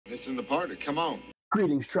Missing the party. Come on.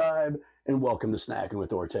 Greetings, tribe, and welcome to Snackin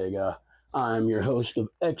with Ortega. I'm your host of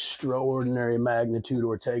extraordinary magnitude,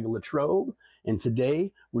 Ortega LaTrobe, and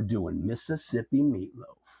today we're doing Mississippi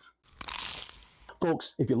Meatloaf.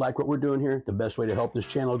 Folks, if you like what we're doing here, the best way to help this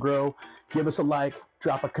channel grow, give us a like,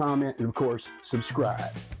 drop a comment, and of course,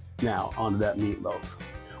 subscribe. Now, on to that meatloaf.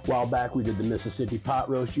 A while back, we did the Mississippi pot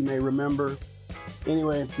roast, you may remember.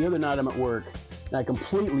 Anyway, the other night I'm at work, and I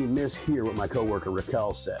completely mishear what my coworker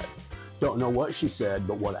Raquel said. Don't know what she said,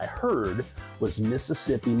 but what I heard was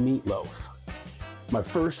Mississippi meatloaf. My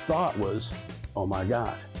first thought was, oh my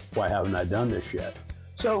God, why haven't I done this yet?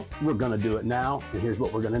 So we're gonna do it now, and here's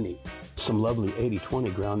what we're gonna need. Some lovely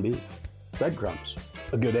 80-20 ground beef, breadcrumbs,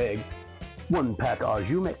 a good egg, 1 pack au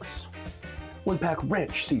jus mix, 1 pack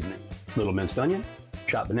ranch seasoning, little minced onion,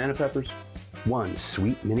 chopped banana peppers, 1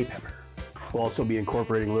 sweet mini pepper. We'll also be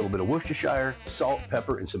incorporating a little bit of Worcestershire, salt,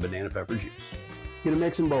 pepper, and some banana pepper juice. Get a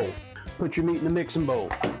mixing bowl. Put your meat in the mixing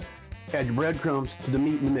bowl. Add your breadcrumbs to the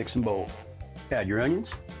meat in the mixing bowl. Add your onions,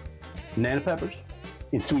 banana peppers,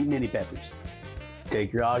 and sweet mini peppers.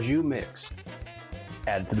 Take your au jus mix.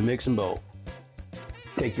 Add it to the mixing bowl.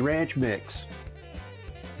 Take your ranch mix.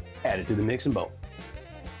 Add it to the mixing bowl.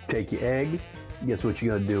 Take your egg. Guess what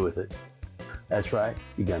you're gonna do with it? That's right,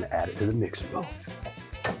 you're gonna add it to the mixing bowl.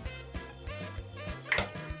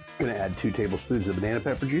 Gonna add 2 tablespoons of banana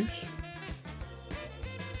pepper juice.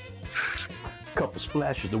 A couple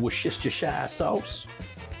splashes of worcestershire sauce.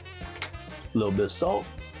 A little bit of salt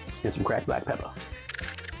and some cracked black pepper.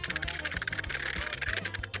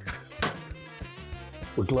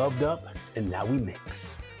 We're gloved up and now we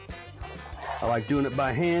mix. I like doing it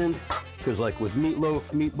by hand because like with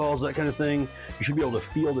meatloaf, meatballs, that kind of thing, you should be able to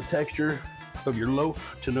feel the texture of your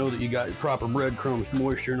loaf to know that you got your proper breadcrumbs,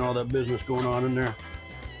 moisture, and all that business going on in there.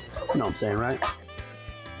 You know what I'm saying, right?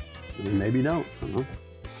 Maybe you don't. I don't know.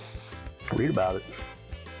 Read about it.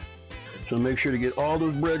 So make sure to get all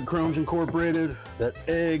those breadcrumbs incorporated, that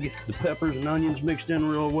egg, the peppers and onions mixed in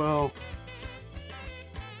real well.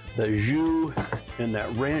 The jus and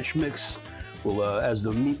that ranch mix will, as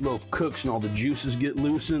the meatloaf cooks and all the juices get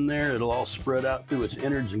loose in there, it'll all spread out through its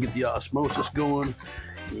innards and get the osmosis going.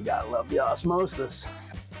 You gotta love the osmosis.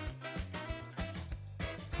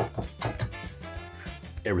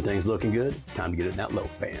 Everything's looking good. It's time to get it in that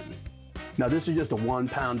loaf pan. Now this is just a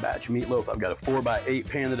 1-pound batch of meatloaf. I've got a 4x8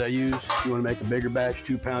 pan that I use. If you want to make a bigger batch,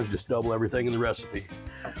 2 pounds, just double everything in the recipe.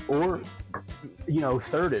 Or, you know,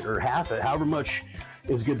 third it or half it, however much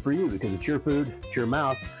is good for you, because it's your food, it's your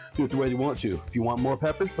mouth. Do it the way you want to. If you want more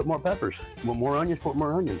peppers, put more peppers. If you want more onions, put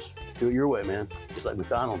more onions. Do it your way, man. It's like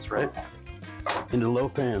McDonald's, right? Into the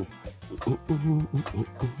loaf pan.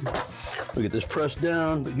 We'll get this pressed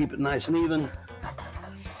down, but keep it nice and even.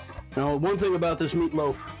 Now, one thing about this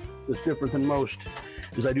meatloaf that's different than most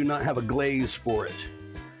is I do not have a glaze for it.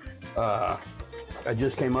 I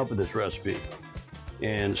just came up with this recipe.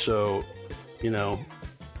 And so, you know,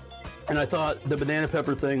 and I thought the banana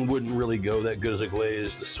pepper thing wouldn't really go that good as a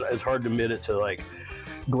glaze. It's hard to admit it to like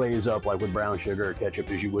glaze up like with brown sugar or ketchup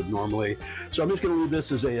as you would normally. So I'm just gonna leave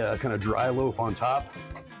this as a kind of dry loaf on top.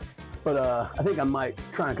 But I think I might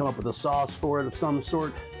try and come up with a sauce for it of some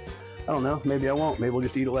sort. I don't know, maybe I won't. Maybe we'll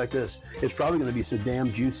just eat it like this. It's probably gonna be so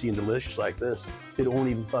damn juicy and delicious like this, it won't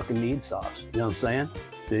even fucking need sauce. You know what I'm saying?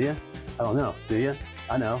 Do you? I don't know. Do you?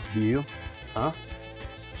 I know. Do you? Huh?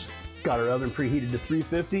 Got our oven preheated to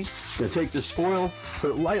 350. Gonna take this foil, put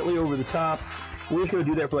it lightly over the top. We're just gonna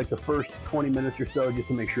do that for like the first 20 minutes or so, just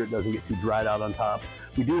to make sure it doesn't get too dried out on top.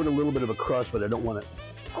 We do want a little bit of a crust, but I don't want it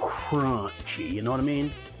crunchy. You know what I mean?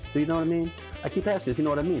 Do you know what I mean? I keep asking if you know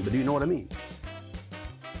what I mean, but do you know what I mean?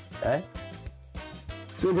 Okay?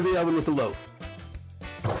 So into the oven with the loaf.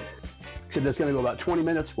 So that's gonna go about 20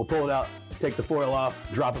 minutes. We'll pull it out, take the foil off,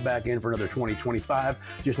 drop it back in for another 20, 25.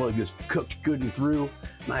 Just let it get cooked good and through,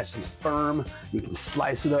 nice and firm. We can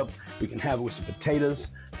slice it up. We can have it with some potatoes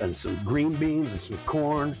and some green beans and some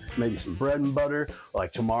corn, maybe some bread and butter.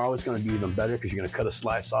 Like tomorrow, it's gonna be even better because you're gonna cut a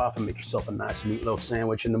slice off and make yourself a nice meatloaf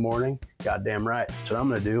sandwich in the morning. Goddamn right. That's what I'm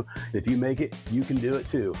gonna do. If you make it, you can do it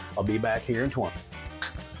too. I'll be back here in 20.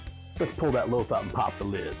 Let's pull that loaf out and pop the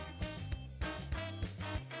lid.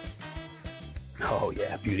 Oh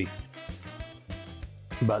yeah, beauty.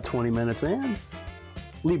 About 20 minutes in,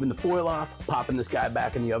 leaving the foil off, popping this guy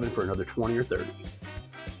back in the oven for another 20 or 30.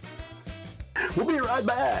 We'll be right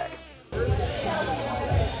back.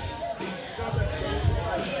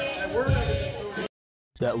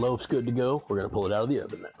 That loaf's good to go. We're gonna pull it out of the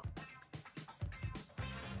oven now.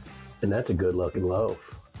 And that's a good looking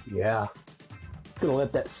loaf. Yeah. Gonna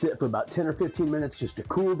let that sit for about 10 or 15 minutes just to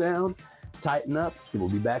cool down, tighten up, and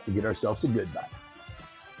we'll be back to get ourselves a good bite.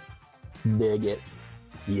 Dig it.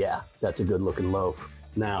 Yeah, that's a good looking loaf.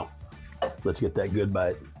 Now, let's get that good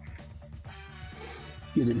bite.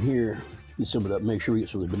 Get in here, get some of that, make sure we get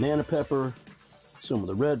some of the banana pepper, some of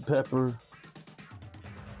the red pepper,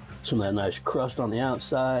 some of that nice crust on the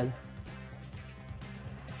outside.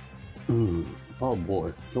 Oh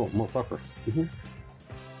boy, oh, more pepper.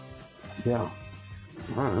 Yeah,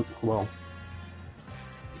 all right, well.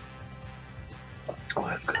 Oh,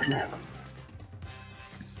 that's good, man.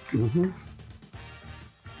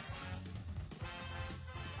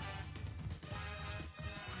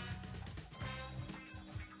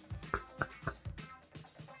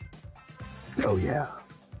 Oh yeah.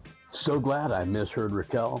 So glad I misheard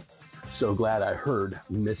Raquel. So glad I heard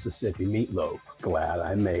Mississippi Meatloaf. Glad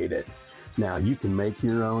I made it. Now you can make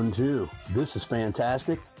your own too. This is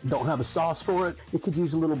fantastic. Don't have a sauce for it. It could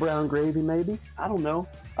use a little brown gravy maybe. I don't know.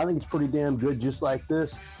 I think it's pretty damn good just like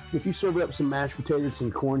this. If you serve up some mashed potatoes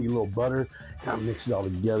and corn, you a little butter, kind of mix it all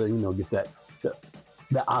together, you know, get that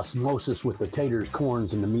osmosis with the taters,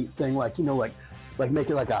 corns, and the meat thing, like, you know, like make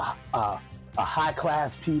it like a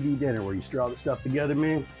high-class TV dinner where you stir all the stuff together,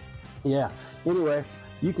 man. Yeah. Anyway,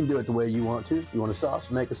 you can do it the way you want to. You want a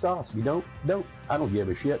sauce? Make a sauce. If you don't. I don't give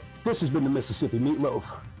a shit. This has been the Mississippi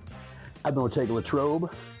Meatloaf. I've been Ortega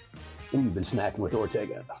LaTrobe, and you've been snacking with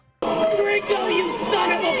Ortega. Gringo, you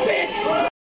son of a bitch!